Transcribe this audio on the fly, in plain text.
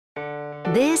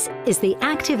This is the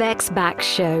ActiveX Back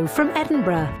Show from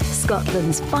Edinburgh,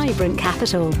 Scotland's vibrant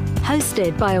capital.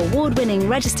 Hosted by award-winning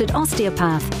registered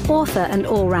osteopath, author and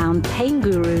all-round pain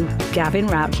guru, Gavin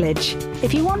Routledge.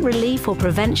 If you want relief or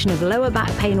prevention of lower back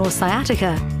pain or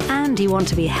sciatica, and you want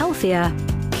to be healthier,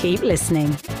 keep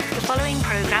listening. The following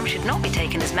programme should not be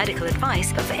taken as medical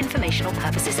advice, but for informational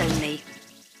purposes only.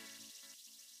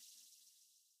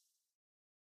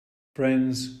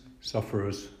 Friends,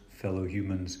 sufferers, fellow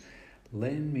humans,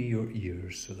 lend me your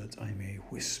ears so that I may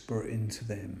whisper into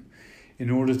them in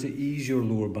order to ease your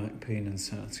lower back pain and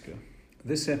sciatica.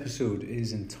 This episode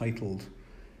is entitled,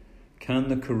 Can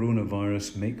the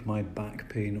Coronavirus Make My Back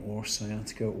Pain or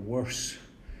Sciatica Worse?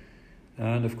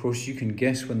 And of course you can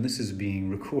guess when this is being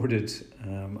recorded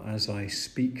as I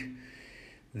speak.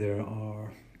 There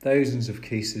are thousands of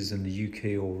cases in the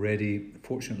UK already.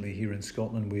 Fortunately, here in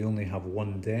Scotland we only have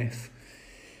one death.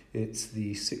 It's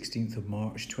the 16th of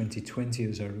March 2020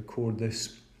 as I record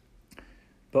this.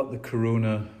 But the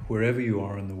corona, wherever you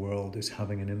are in the world, is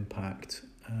having an impact,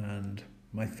 and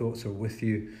my thoughts are with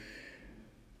you.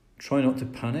 Try not to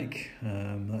panic.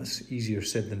 That's easier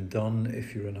said than done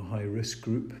if you're in a high-risk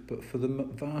group. But for the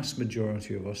vast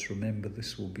majority of us, remember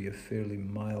this will be a fairly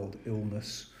mild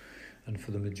illness, and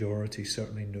for the majority,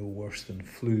 certainly no worse than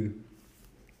flu.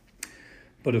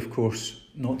 But of course,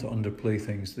 not to underplay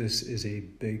things, this is a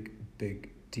big,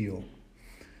 big deal.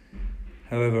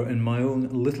 However, in my own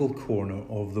little corner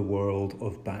of the world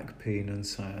of back pain and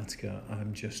sciatica,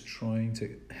 I'm just trying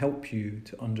to help you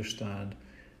to understand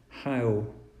how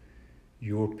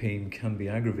your pain can be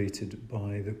aggravated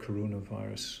by the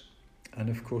coronavirus. And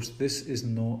of course, this is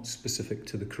not specific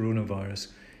to the coronavirus.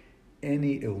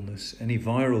 Any illness, any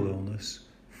viral illness,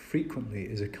 frequently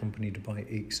is accompanied by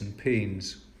aches and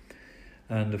pains.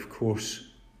 And of course,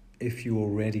 if you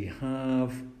already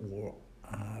have or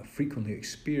frequently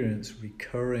experience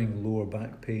recurring lower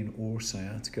back pain or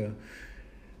sciatica,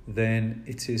 then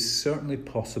it is certainly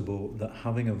possible that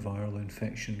having a viral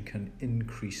infection can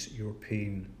increase your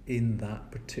pain in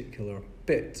that particular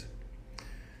bit.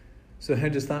 So how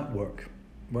does that work?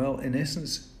 Well, in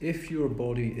essence, if your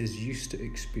body is used to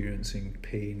experiencing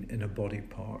pain in a body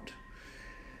part,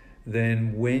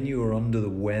 then when you are under the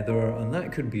weather, and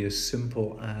that could be as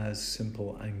simple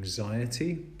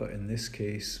anxiety, but in this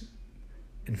case,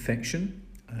 infection,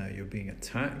 you're being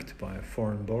attacked by a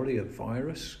foreign body, a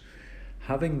virus,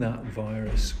 having that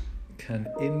virus can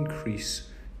increase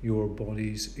your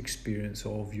body's experience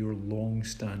of your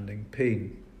long-standing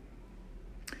pain.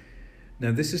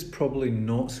 Now, this is probably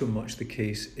not so much the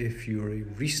case if you're a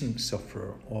recent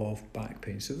sufferer of back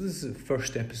pain. So this is the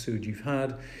first episode you've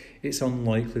had. It's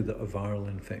unlikely that a viral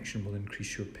infection will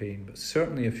increase your pain, but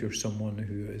certainly if you're someone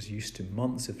who is used to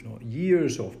months, if not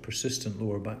years, of persistent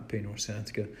lower back pain or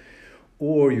sciatica,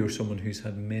 or you're someone who's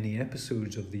had many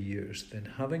episodes of the years,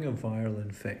 then having a viral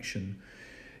infection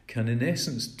can in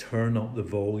essence turn up the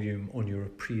volume on your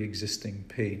pre-existing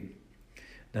pain.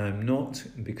 Now, I'm not,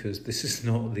 because this is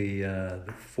not the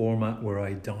format where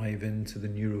I dive into the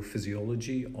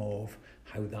neurophysiology of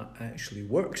how that actually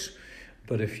works.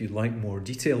 But if you'd like more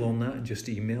detail on that, just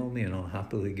email me and I'll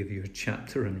happily give you a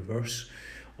chapter and verse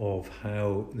of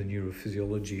how the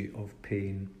neurophysiology of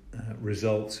pain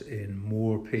results in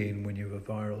more pain when you have a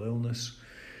viral illness.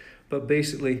 But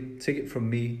basically, take it from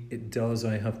me, it does.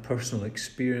 I have personal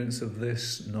experience of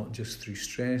this, not just through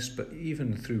stress, but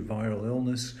even through viral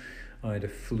illness. I had a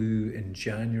flu in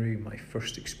January, my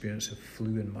first experience of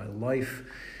flu in my life.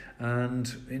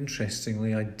 And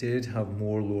interestingly, I did have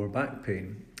more lower back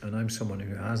pain. And I'm someone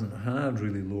who hasn't had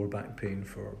really lower back pain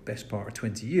for best part of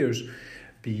 20 years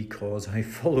because I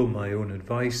follow my own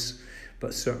advice,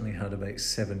 but certainly had about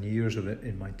 7 years of it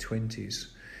in my 20s.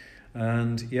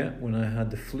 And yeah, when I had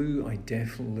the flu, I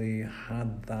definitely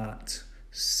had that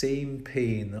same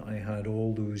pain that I had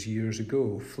all those years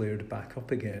ago flared back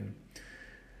up again.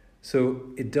 So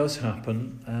it does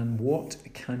happen, and what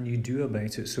can you do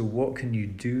about it? So what can you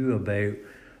do about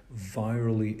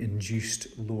virally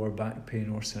induced lower back pain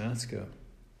or sciatica,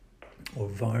 or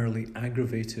virally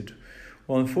aggravated?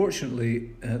 Well,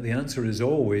 unfortunately, the answer is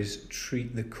always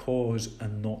treat the cause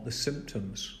and not the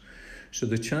symptoms. So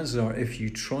the chances are if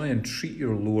you try and treat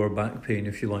your lower back pain,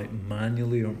 if you like,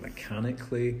 manually or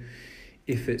mechanically,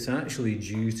 if it's actually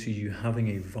due to you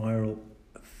having a viral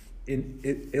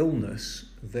illness,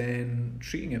 then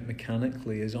treating it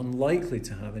mechanically is unlikely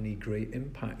to have any great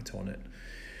impact on it.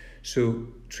 So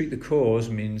treat the cause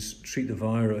means treat the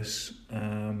virus. Now,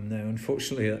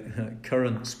 unfortunately, at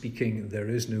current speaking, there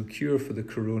is no cure for the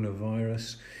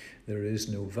coronavirus. There is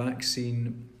no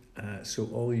vaccine. So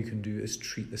all you can do is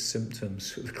treat the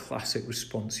symptoms. So the classic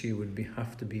response here would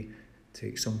have to be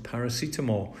Take some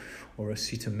paracetamol or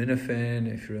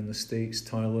acetaminophen if you're in the States,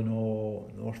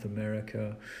 Tylenol, North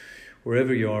America,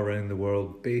 wherever you are around the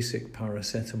world. Basic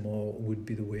paracetamol would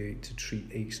be the way to treat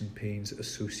aches and pains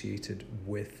associated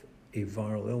with a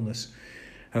viral illness.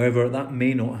 However, that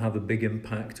may not have a big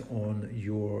impact on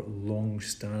your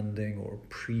long-standing or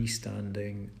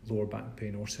pre-standing lower back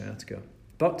pain or sciatica.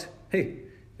 But hey,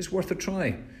 it's worth a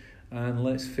try. And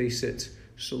let's face it,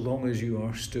 so long as you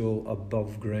are still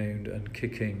above ground and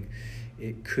kicking,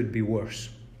 it could be worse.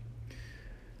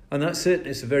 And that's it.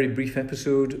 It's a very brief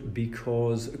episode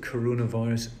because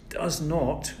coronavirus does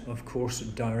not, of course,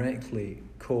 directly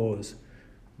cause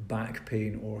back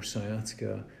pain or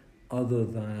sciatica other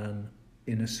than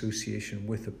in association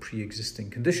with a pre-existing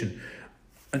condition.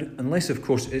 And unless, of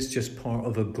course, it's just part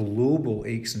of a global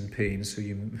aches and pains.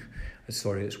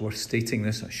 It's worth stating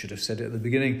this. I should have said it at the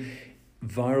beginning.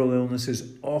 Viral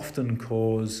illnesses often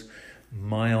cause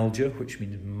myalgia, which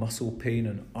means muscle pain,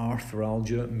 and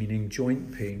arthralgia, meaning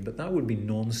joint pain. But that would be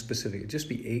non-specific. It'd just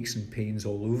be aches and pains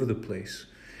all over the place.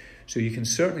 So you can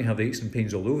certainly have aches and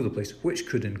pains all over the place, which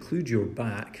could include your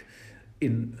back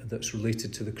that's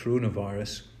related to the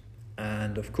coronavirus.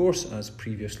 And of course, as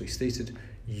previously stated,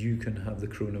 you can have the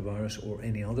coronavirus or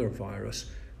any other virus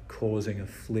causing a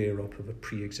flare-up of a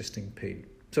pre-existing pain.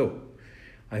 So,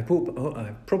 I hope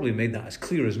I probably made that as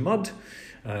clear as mud.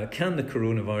 Can the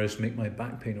coronavirus make my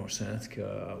back pain or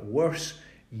sciatica worse?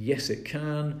 Yes, it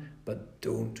can, but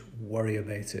don't worry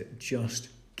about it. Just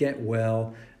get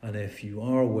well, and if you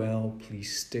are well,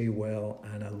 please stay well,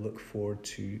 and I look forward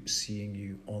to seeing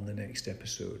you on the next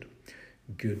episode.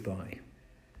 Goodbye.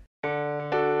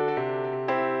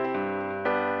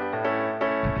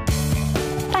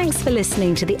 Thanks for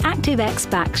listening to the ActiveX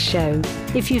Back Show.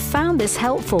 If you found this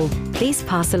helpful, please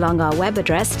pass along our web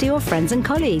address to your friends and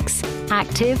colleagues,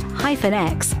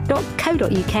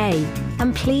 active-x.co.uk,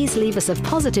 and please leave us a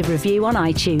positive review on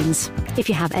iTunes. If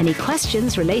you have any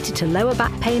questions related to lower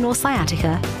back pain or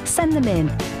sciatica, send them in,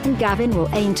 and Gavin will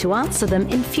aim to answer them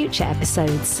in future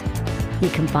episodes. You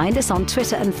can find us on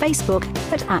Twitter and Facebook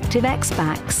at ActiveX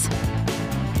Backs.